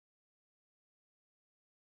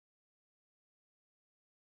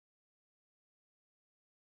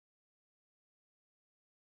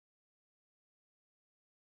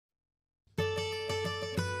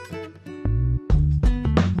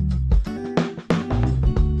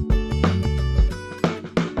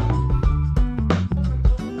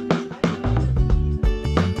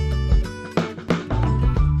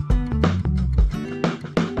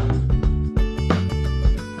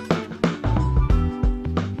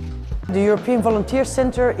The European Volunteer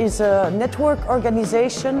Centre is a network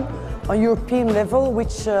organization on European level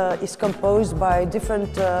which is composed by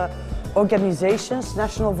different organizations,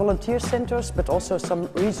 national volunteer centres, but also some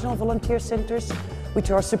regional volunteer centres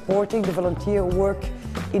which are supporting the volunteer work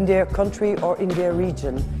in their country or in their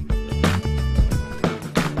region.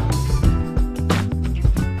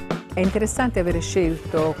 È interessante aver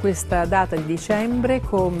scelto questa data di dicembre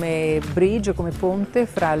come bridge, come ponte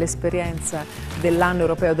fra l'esperienza dell'anno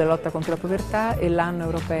europeo della lotta contro la povertà e l'anno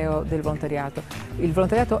europeo del volontariato. Il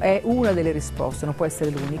volontariato è una delle risposte, non può essere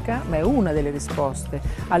l'unica, ma è una delle risposte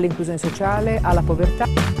all'inclusione sociale, alla povertà.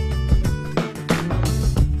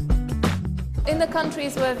 In the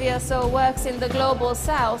countries where VSO works in the global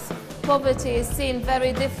south, poverty is seen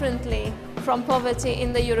very differently from poverty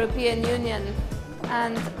in the European Union.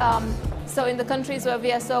 And so in the countries where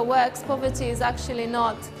VSO works, poverty is actually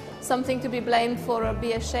not something to be blamed for or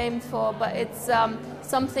be ashamed for, but it's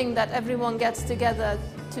something that everyone gets together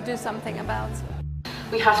to do something about.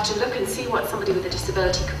 We have to look and see what somebody with a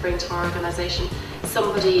disability could bring to our organisation,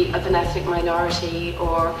 somebody of an ethnic minority,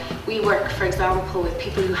 or we work, for example, with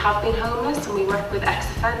people who have been homeless, and we work with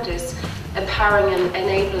ex-offenders, empowering and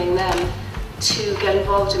enabling them to get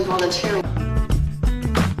involved in volunteering.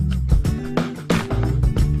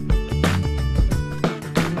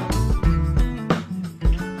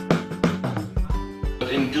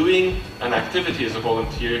 In doing an activity as a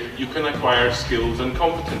volunteer, you can acquire skills and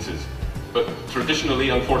competences. But traditionally,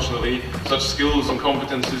 unfortunately, such skills and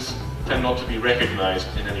competences tend not to be recognised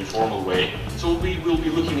in any formal way. So we will be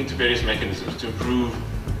looking into various mechanisms to improve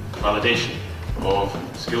validation of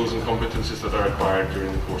skills and competences that are acquired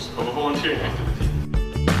during the course of a volunteering activity.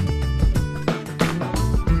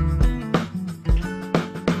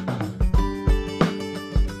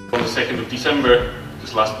 On the 2nd of December,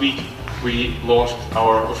 just last week, we launched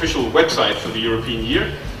our official website for the European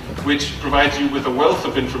year, which provides you with a wealth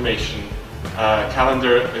of information,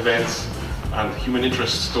 calendar, events and human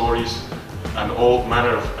interest stories and all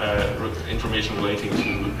manner of information relating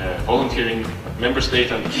to volunteering at member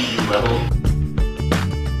state and EU level.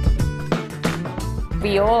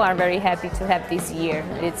 We all are very happy to have this year.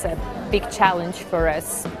 It's a big challenge for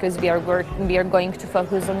us because we are going to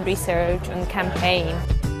focus on research and campaign.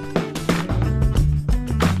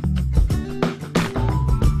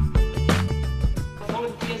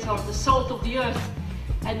 The salt of the earth,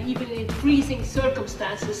 and even in freezing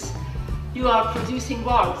circumstances you are producing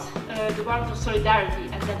warmth, the warmth of solidarity,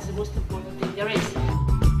 and that's the most important thing there is.